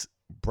brackets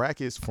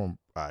from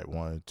all right,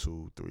 1,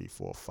 2, 3,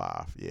 4,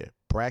 5. Yeah,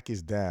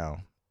 brackets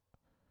down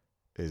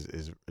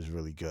is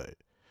really good.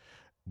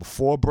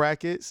 Before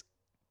brackets,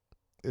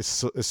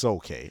 it's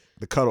okay.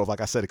 The cutoff,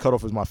 like I said, the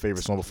cutoff is my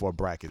favorite song before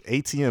brackets.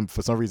 ATM,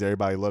 for some reason,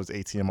 everybody loves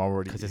ATM. I'm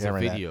already because it's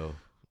hearing a video.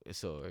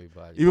 So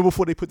everybody. Even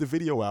before they put the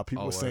video out,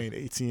 people were right. saying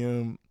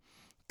ATM.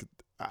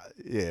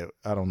 Yeah,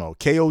 I don't know.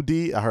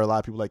 KOD, I heard a lot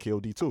of people like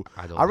KOD too.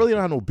 I really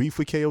don't have no beef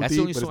with KOD, That's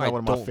the only but it's song not one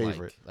of my don't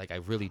favorite. Like I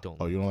really don't.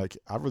 Oh, you don't like?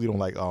 I really don't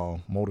like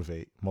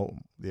Motivate. Motivate.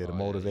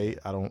 Yeah.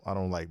 I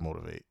don't like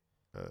Motivate.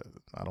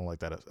 I don't like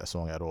that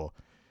song at all.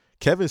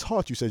 Kevin's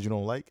Heart, you said you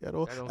don't like at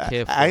all. I don't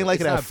care. I ain't like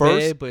it it's at not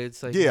first. bad, but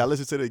it's like, Yeah, I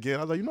listened to it again.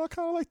 I was like, I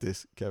kind of like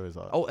this Kevin's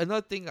Heart. Oh,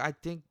 another thing, I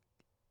think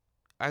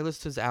I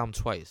listened to his album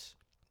twice.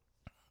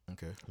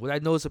 Okay. What I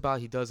notice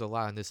about he does a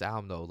lot in this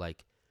album though,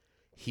 like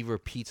he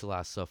repeats a lot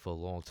of stuff for a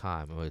long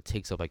time, or it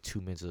takes up like 2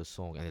 minutes of the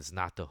song, and it's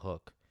not the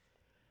hook.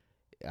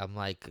 I'm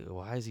like,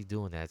 why is he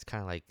doing that? It's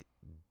kind of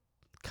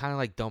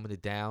like dumbing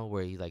it down,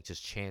 where he like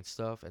just chants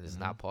stuff and it's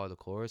not part of the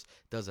chorus.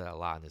 Does that a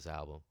lot in this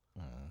album.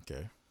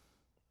 Okay.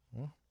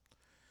 Well,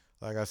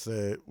 like I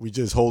said, we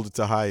just hold it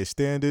to higher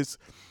standards,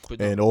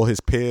 and all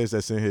his peers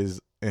that's in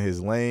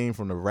his lane,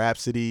 from the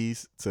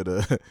Rhapsodies to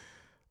the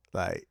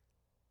like,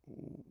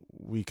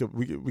 we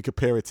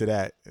compare it to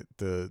that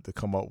to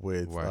come up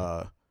with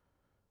right.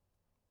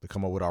 To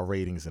come up with our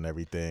ratings and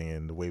everything,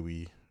 and the way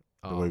we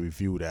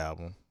view the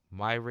album.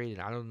 My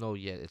rating, I don't know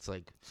yet. It's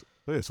like,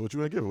 yeah. So what you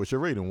gonna give it? What's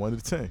your rating? 1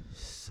 to 10.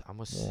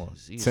 I'm a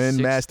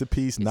 10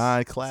 masterpiece,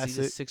 9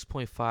 classic.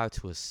 6.5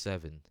 to a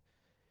 7.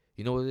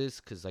 You know what it is?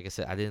 Because like I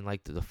said, I didn't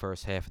like the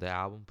first half of the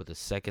album, but the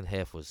second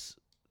half was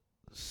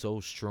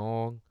so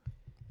strong.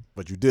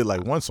 But you did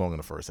like one song in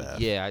the first half.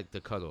 Yeah,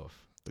 the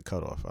cutoff. The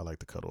cutoff. I like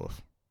the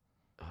cutoff.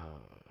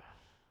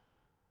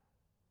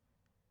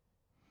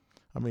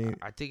 I mean,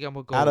 I think I'm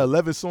gonna go out of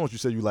 11 songs. You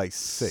said you like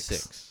 6.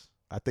 6.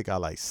 I think I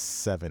like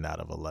 7 out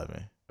of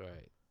 11. Right.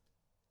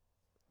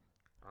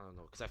 I don't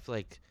know, because I feel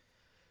like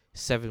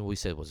 7, we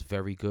said, was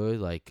very good.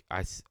 Like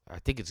I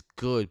think it's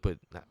good, but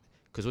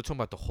because we're talking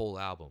about the whole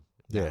album.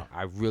 Yeah. Now,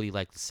 I really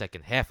like the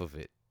second half of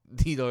it.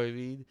 You know what I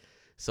mean?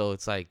 So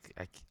it's like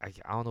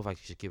I don't know if I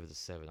should give it a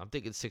 7. I'm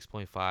thinking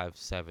 6.5,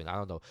 7. I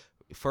don't know.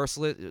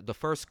 The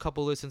first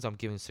couple listens, I'm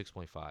giving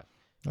 6.5.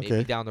 Okay.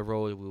 Maybe down the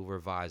road we'll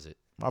revise it.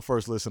 My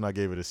first listen, I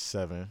gave it a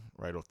 7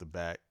 right off the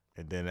bat.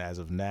 And then as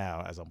of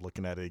now, as I'm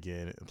looking at it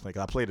again,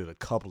 I played it a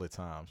couple of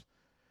times.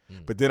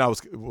 But then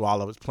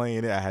while I was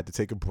playing it, I had to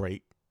take a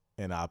break,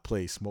 and I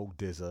played Smoke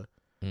DZA.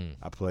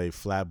 I played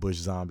Flatbush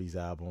Zombies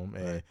album,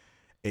 and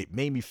it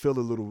made me feel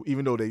a little,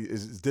 even though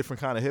it's different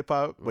kind of hip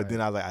hop. But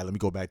then I was like, all right, let me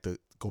go back to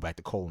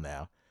Cole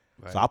now.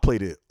 Right. So I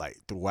played it like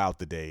throughout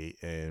the day,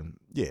 and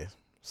yeah,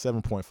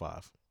 7.5.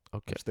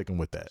 Okay, I'm sticking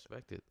with that.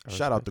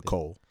 Shout out to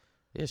Cole.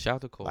 Yeah, shout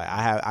out to Cole. Like,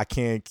 I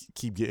can't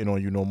keep getting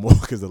on you no more,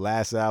 because the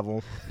last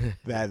album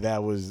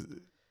that was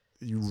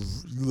you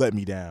let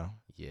me down.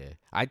 Yeah,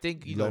 I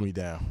think you let me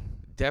down.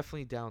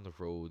 Definitely down the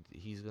road,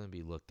 he's gonna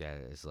be looked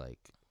at as like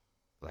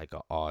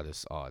an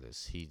artist.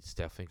 He's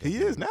definitely he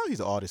is now.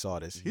 He's an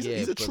artist.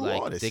 He's a true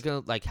artist. They're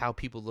gonna like how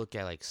people look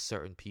at like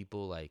certain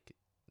people, like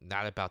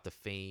not about the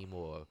fame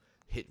or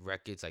hit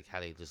records, like how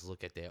they just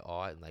look at their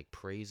art and like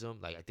praise them.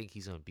 Like I think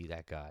he's gonna be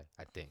that guy.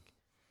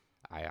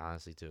 I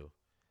honestly do.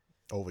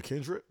 Over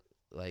Kendrick?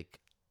 Like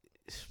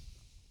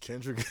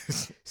Kendrick.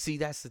 See,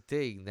 that's the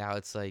thing. Now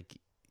it's like,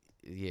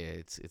 yeah,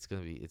 it's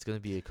gonna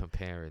be a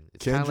comparing.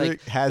 It's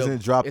Kendrick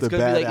hasn't dropped a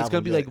bad album.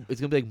 It's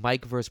gonna be like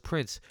Mike versus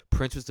Prince.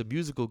 Prince was the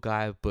musical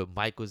guy, but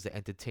Mike was the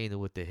entertainer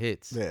with the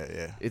hits.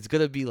 Yeah. It's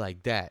gonna be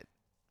like that.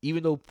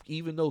 Even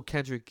though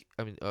Kendrick,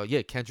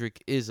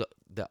 Kendrick is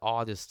the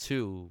artist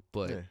too,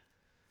 but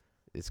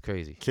it's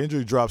crazy.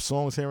 Kendrick dropped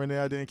songs here and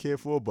there I didn't care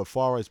for, but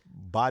far as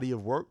body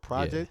of work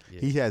project,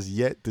 he has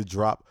yet to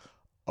drop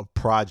a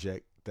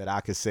project that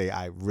I could say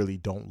I really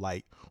don't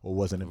like or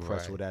wasn't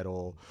impressed Right. with at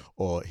all,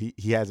 or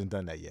he hasn't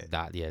done that yet.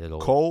 Not yet at all.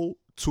 Cole,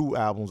 2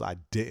 albums I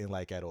didn't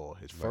like at all.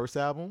 His Right. first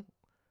album,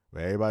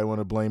 where everybody want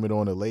to blame it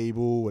on the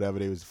label, whatever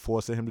they was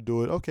forcing him to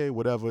do it. Okay,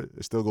 whatever.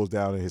 It still goes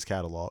down in his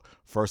catalog.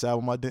 First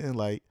album I didn't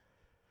like.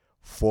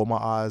 For My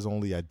Eyes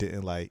Only I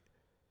didn't like,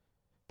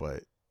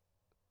 but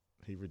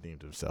he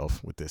redeemed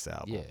himself with this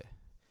album.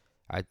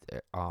 Yeah.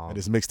 And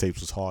his mixtapes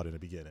was hard in the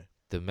beginning.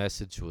 The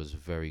message was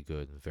very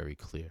good and very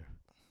clear.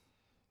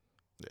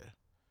 Yeah.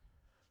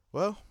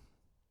 Well,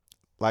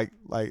 like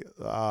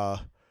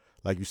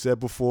you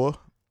said before,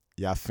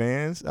 y'all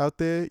fans out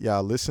there,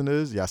 y'all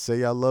listeners, y'all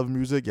say y'all love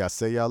music, y'all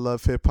say y'all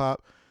love hip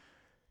hop.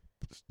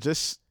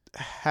 Just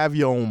have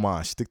your own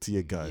mind. Stick to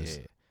your guns.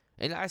 Yeah.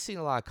 And I've seen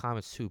a lot of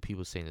comments too.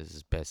 People saying this is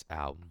his best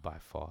album by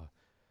far.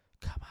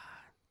 Come on,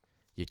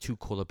 you're too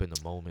caught up in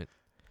the moment.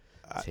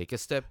 Take a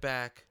step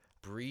back,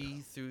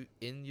 breathe through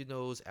in your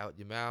nose, out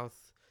your mouth.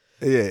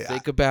 Yeah.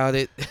 Think about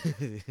it.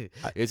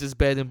 It's just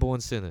better than Born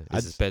Sinner.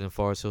 It's just better than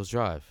Forest Hills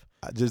Drive.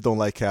 I just don't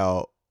like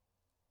how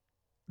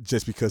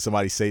just because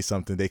somebody says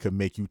something, they could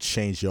make you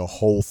change your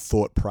whole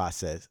thought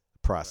process.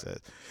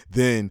 Right.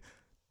 Then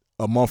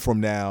a month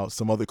from now,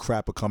 some other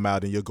crap will come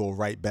out and you'll go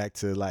right back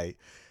to like.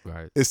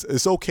 Right.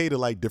 It's okay to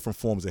like different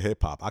forms of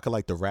hip hop. I could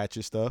like the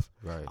ratchet stuff.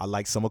 Right. I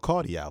like some of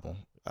Cardi album.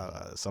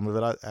 Some of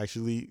it I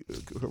actually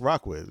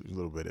rock with a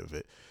little bit of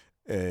it,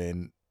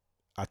 and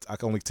I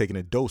can only take it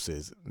in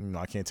doses.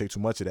 I can't take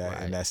too much of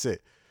that, and that's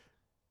it.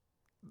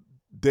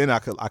 Then I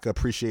could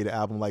appreciate an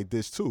album like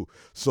this too.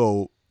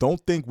 So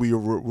don't think we're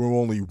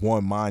only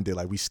one minded,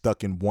 like we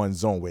stuck in one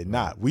zone. We're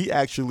not. We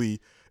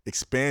actually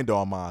expand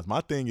our minds.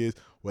 My thing is,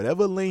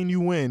 whatever lane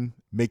you in,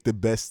 make the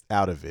best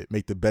out of it.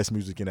 Make the best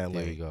music in that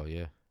lane. There you go.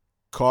 Yeah.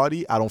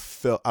 Cardi, I don't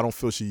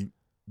feel she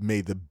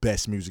made the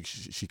best music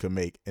she could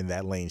make in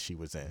that lane she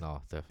was in.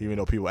 No, definitely. Even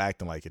though people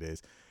acting like it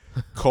is.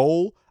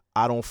 Cole,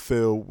 I don't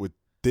feel with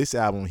this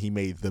album he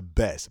made the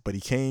best, but he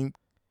came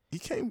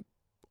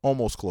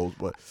almost close,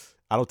 but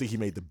I don't think he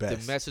made the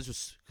best. The message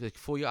was like,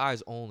 For Your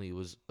Eyes Only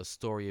was a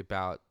story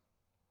about.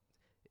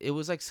 It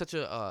was like such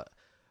a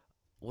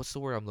what's the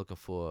word I'm looking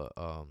for?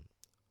 A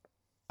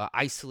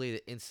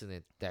isolated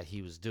incident that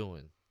he was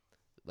doing.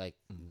 Like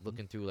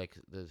looking through like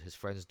his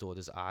friend's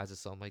daughter's eyes or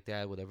something like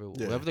that, whatever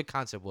the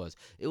concept was.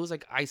 It was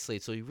like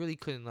isolated, so you really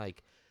couldn't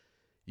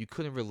you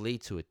couldn't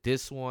relate to it.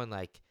 This one,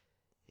 like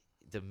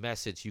the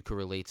message, you could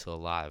relate to a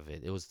lot of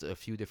it. It was a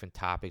few different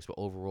topics, but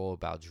overall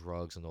about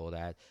drugs and all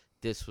that.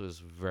 This was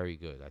very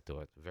good, I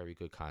thought. Very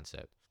good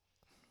concept.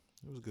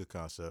 It was a good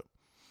concept.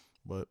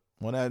 But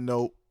on that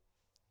note,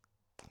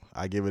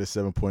 I give it a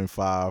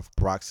 7.5.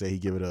 Brock said he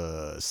give it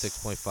a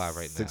 6.5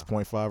 right now.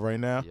 6.5 right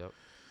now. Yep.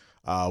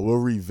 We'll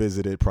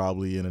revisit it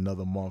probably in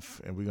another month,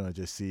 and we're gonna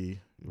just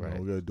see. Right.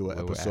 We're gonna do an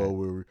episode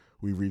where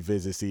we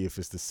revisit, see if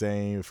it's the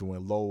same, if it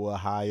went lower,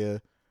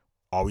 higher.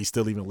 Are we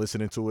still even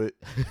listening to it?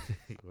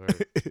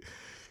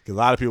 Because a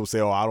lot of people say,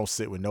 "Oh, I don't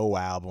sit with no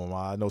album."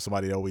 I know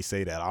somebody that always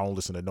say that. I don't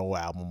listen to no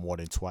album more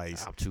than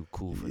twice. I'm too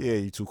cool for that. Yeah,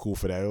 you're too cool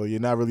for that. Or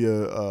you're not really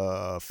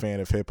a fan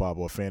of hip hop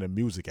or a fan of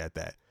music at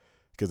that.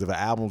 Because if an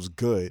album's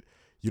good,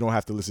 you don't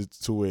have to listen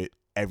to it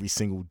every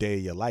single day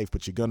of your life,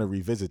 but you're gonna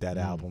revisit that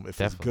album if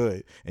it's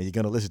good, and you're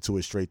gonna listen to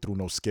it straight through,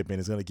 no skipping.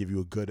 It's gonna give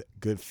you a good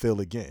feel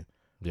again,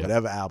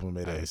 whatever album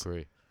it is. I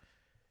agree.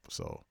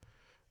 So,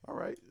 all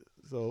right.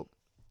 So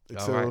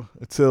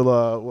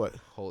Until what?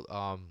 Hold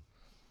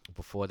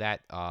before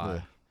that,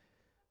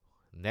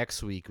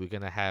 next week we're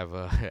gonna have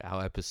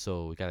our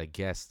episode. We got a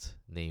guest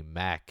named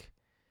Mac,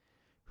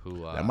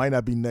 who that might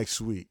not be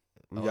next week.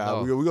 We're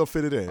gonna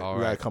fit it in. All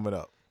we got right. it coming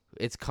up.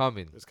 It's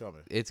coming. It's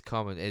coming. It's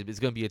coming. It's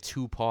gonna be a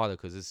 2-parter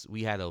because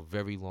we had a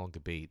very long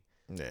debate.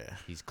 Yeah.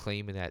 He's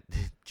claiming that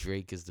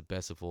Drake is the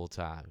best of all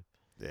time.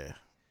 Yeah.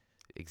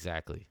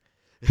 Exactly.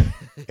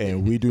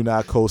 And we do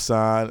not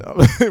co-sign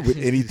with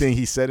anything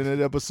he said in that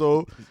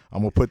episode. I'm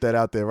gonna put that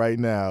out there right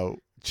now.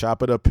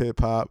 Chop It Up Hip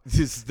Hop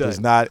does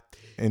not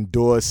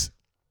endorse,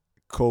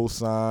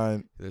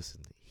 co-sign.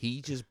 Listen,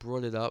 he just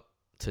brought it up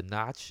to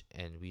Notch,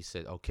 and we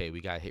said, okay, we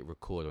gotta hit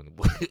record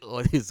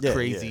on his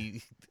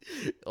crazy,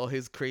 all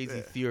his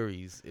crazy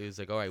theories. It was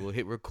like, all right, we'll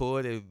hit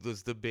record and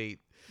let's debate.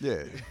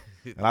 Yeah,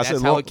 and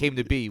that's how it came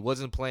to be. It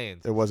wasn't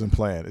planned. It wasn't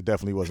planned. It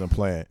definitely wasn't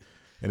planned.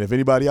 And if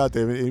anybody out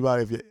there,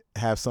 if you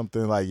have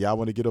something like y'all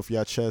want to get off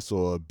your chest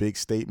or a big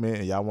statement,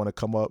 and y'all want to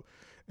come up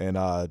and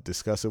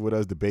discuss it with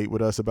us, debate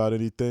with us about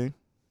anything,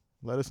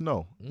 let us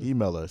know.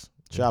 Email us.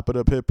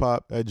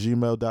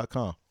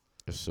 chopituphiphop@gmail.com.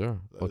 Yes, sir.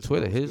 Or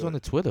Twitter. Hit us on the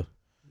Twitter.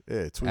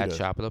 Yeah, tweet at us.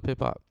 Chop It Up Hip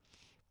Hop.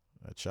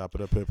 At Chop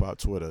It Up Hip Hop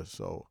Twitter.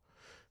 So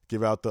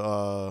give out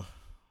the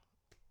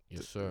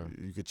yes, sir.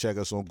 You can check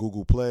us on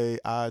Google Play,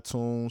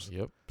 iTunes,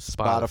 yep,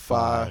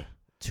 Spotify,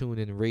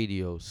 TuneIn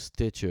Radio,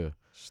 Stitcher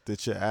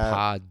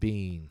app,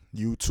 Podbean,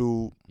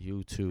 YouTube.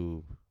 You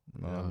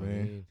know what I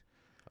mean?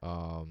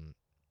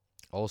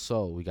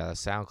 Also, we got a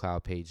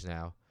SoundCloud page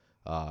now.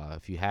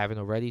 If you haven't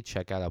already,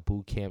 check out our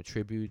Boot Camp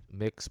Tribute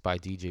mix by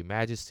DJ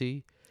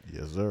Majesty.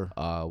 Yes, sir.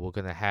 We're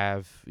gonna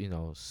have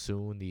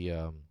soon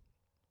the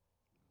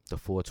the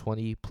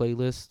 420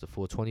 playlist, the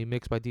 420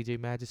 mix by DJ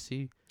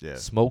Majesty. Yeah.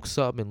 Smoke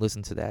something and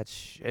listen to that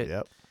shit.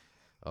 Yep.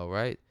 All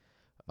right.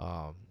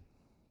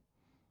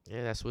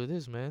 Yeah, that's what it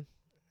is, man.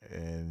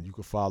 And you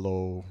can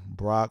follow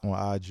Brock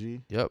on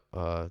IG. Yep.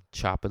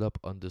 Chop it up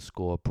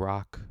 _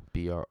 Brock,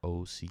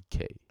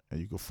 BROCK. And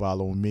you can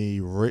follow me,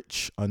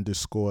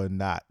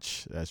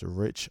 Rich_Notch. That's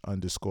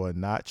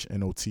Rich_Notch,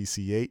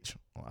 NOTCH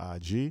on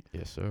IG.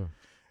 Yes, sir.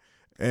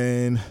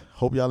 And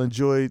hope y'all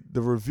enjoyed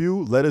the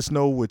review. Let us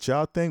know what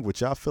y'all think, what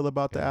y'all feel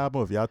about the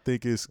album. If y'all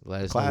think it's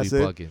Let us classic,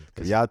 know we bugging.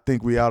 if y'all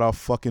think we out our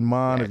fucking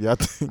mind, Yeah. if y'all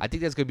think, I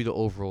think that's gonna be the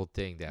overall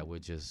thing that we're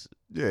just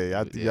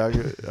I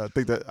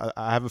think that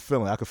I have a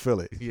feeling, I can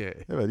feel it. yeah.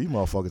 Yeah, these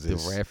motherfuckers The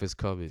is, wrath is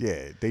coming.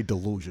 yeah, they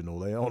delusional.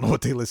 They don't know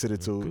what they listening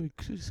to.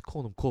 Just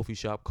call them coffee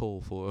shop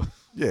Cole for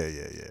Yeah.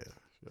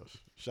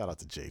 Shout out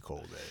to J. Cole,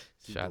 man.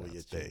 Keep shout doing out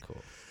your to J. thing.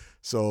 Cole.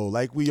 So,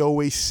 like we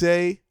always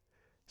say,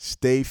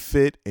 stay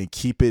fit and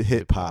keep it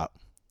hip hop.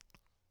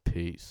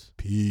 Peace.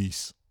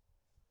 Peace.